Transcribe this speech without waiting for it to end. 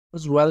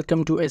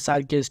Welcome to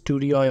SRK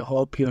Studio. I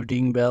hope you're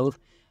doing well.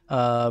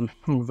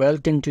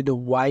 Welcome to the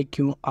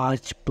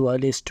Yqarch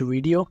playlist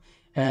video.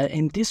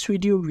 In this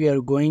video, we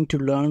are going to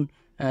learn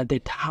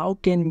that how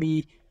can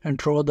we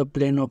draw the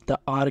plane of the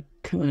arc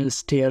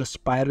stair,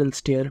 spiral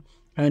stair,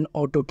 and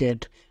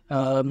Autocad.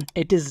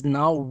 It is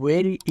now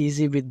very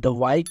easy with the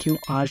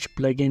Yqarch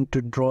plugin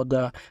to draw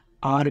the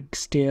arc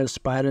stair,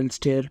 spiral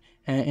stair,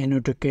 in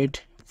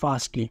Autocad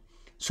fastly.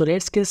 So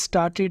let's get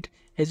started.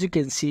 As you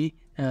can see,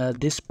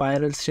 this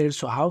spiral stair.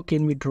 So how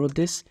can we draw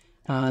this?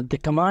 The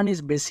command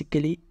is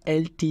basically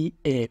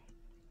LTA.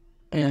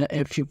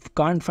 If you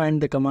can't find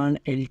the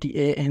command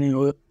LTA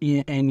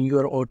in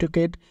your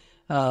AutoCAD,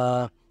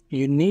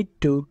 you need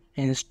to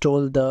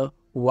install the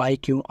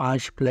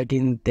Yqarch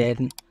plugin.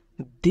 Then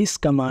this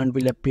command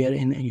will appear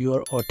in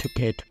your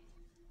AutoCAD.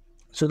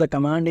 So the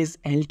command is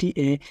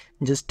LTA.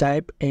 Just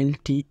type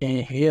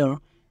LTA here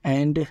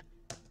and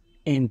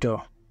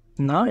enter.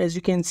 Now as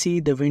you can see,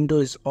 the window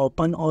is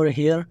open over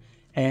here,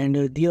 and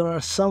there are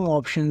some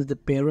options, the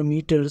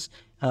parameters.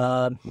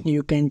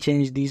 You can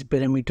change these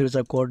parameters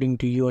according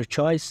to your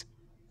choice.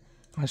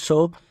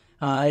 So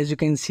as you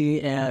can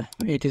see,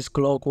 it is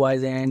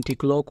clockwise and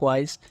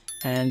anti-clockwise,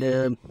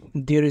 and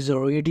there is a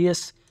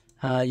radius.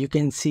 You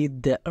can see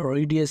the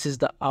radius is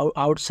the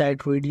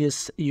outside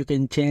radius. You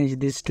can change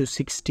this to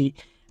 60,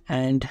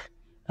 and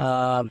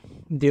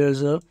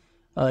there's a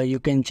you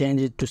can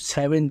change it to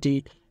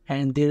 70,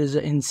 and there is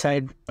an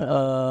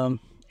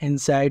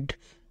inside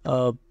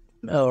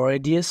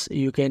radius.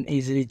 You can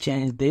easily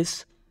change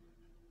this,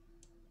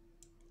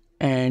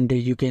 and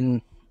you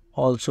can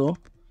also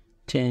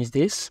change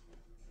this.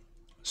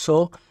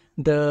 So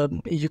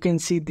you can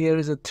see there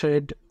is a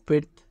thread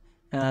width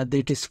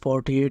that is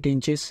 48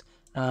 inches.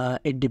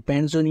 It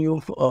depends on you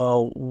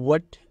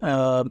what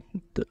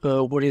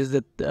is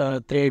the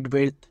thread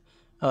width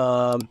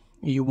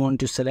you want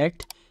to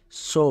select.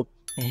 So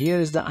here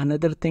is the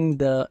another thing,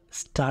 the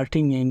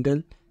starting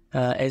angle.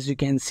 As you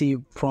can see,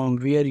 from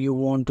where you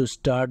want to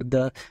start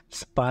the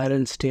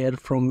spiral stair,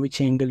 from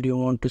which angle you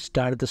want to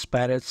start the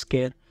spiral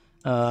stair.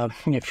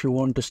 If you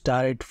want to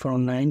start it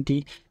from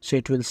 90, so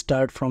it will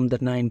start from the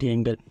 90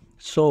 angle.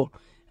 So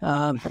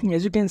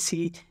as you can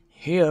see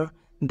here,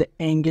 the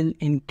angle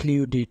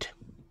included.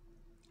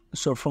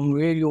 So from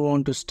where you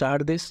want to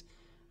start this,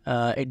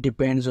 it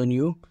depends on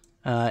you.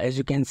 As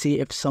you can see,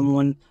 if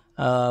someone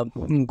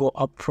go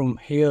up from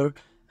here,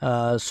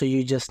 so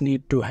you just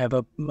need to have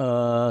a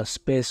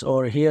space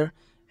over here.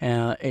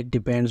 It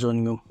depends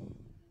on you.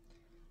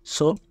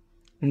 So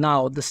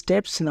now the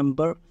steps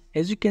number,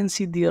 as you can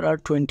see, there are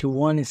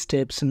 21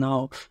 steps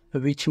now,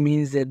 which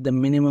means that the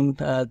minimum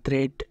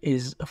thread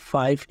is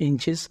 5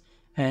 inches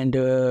and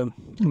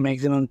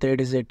maximum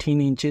thread is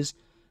 18 inches.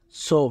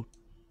 So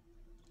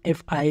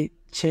if I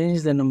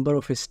change the number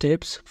of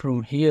steps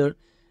from here,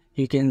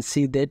 you can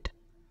see that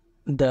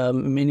the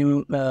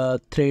minimum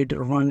thread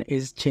run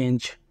is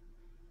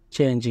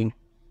changing.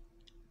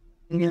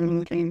 You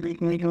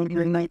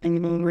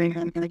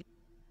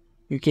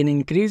can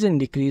increase and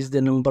decrease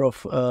the number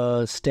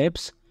of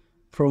steps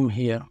from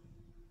here.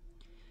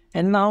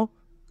 And now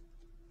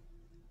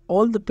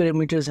all the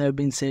parameters have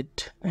been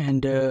set,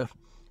 and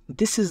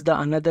this is the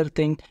another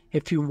thing.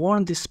 If you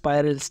want this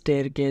spiral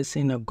staircase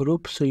in a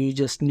group, so you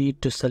just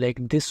need to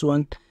select this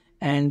one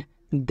and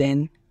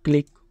then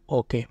click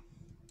OK.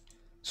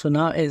 So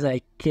now as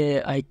I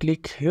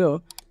click here,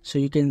 so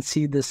you can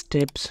see the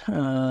steps.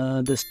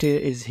 The stair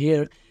is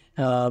here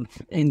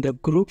in the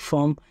group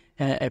form.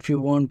 If you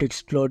want to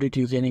explode it,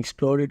 you can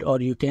explode it, or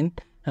you can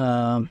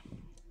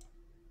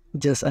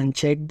just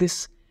uncheck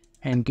this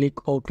and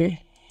click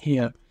OK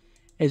here.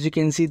 As you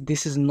can see,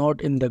 this is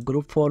not in the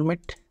group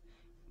format,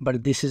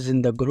 but this is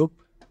in the group.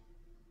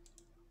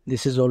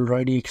 This is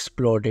already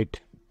exploded.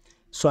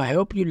 So I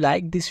hope you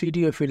like this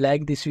video. If you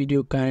like this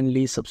video,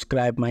 kindly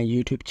subscribe my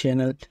YouTube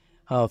channel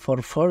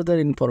for further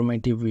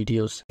informative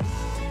videos.